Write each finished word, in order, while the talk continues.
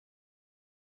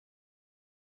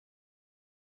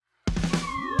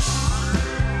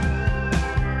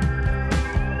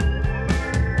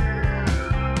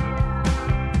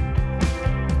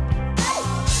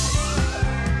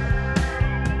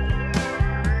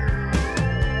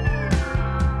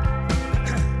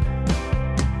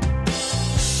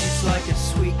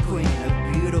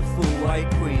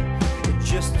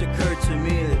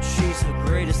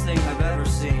thing I've ever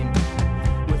seen.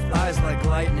 With eyes like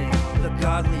lightning, the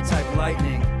godly type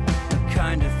lightning, the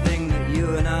kind of thing that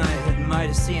you and I might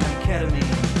have seen on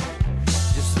ketamine.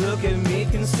 Just look at me,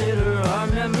 consider our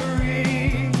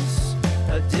memories.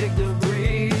 I dig the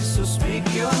breeze, so speak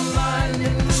your mind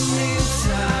in the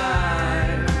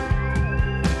meantime.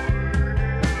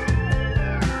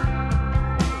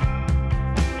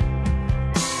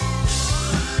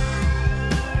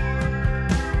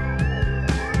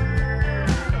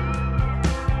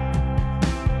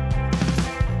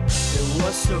 It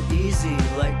was so easy,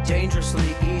 like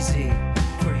dangerously easy,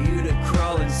 for you to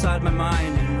crawl inside my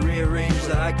mind and rearrange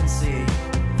that I can see.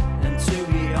 And to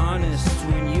be honest,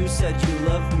 when you said you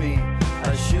loved me,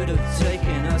 I should have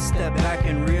taken a step back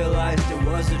and realized it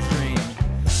was a dream.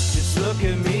 Just look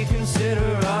at me, consider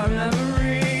our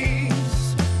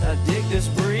memories. I dig this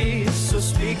breeze, so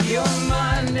speak your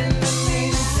mind in the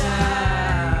meantime.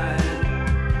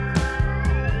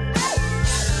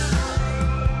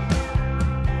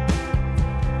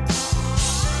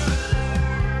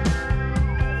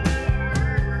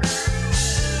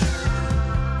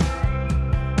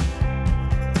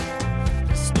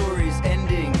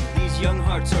 Young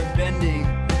hearts are bending.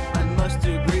 I must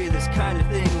agree, this kind of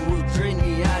thing will drain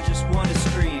me. I just want to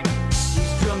scream.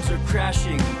 These drums are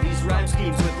crashing, these rhyme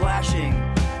schemes with lashing.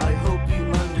 I hope you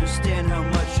understand how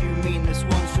much you mean. This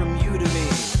one's from you to me.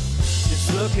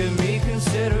 Just look at me,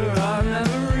 consider our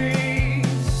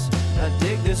memories. I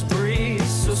dig this breeze,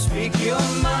 so speak your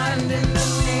mind.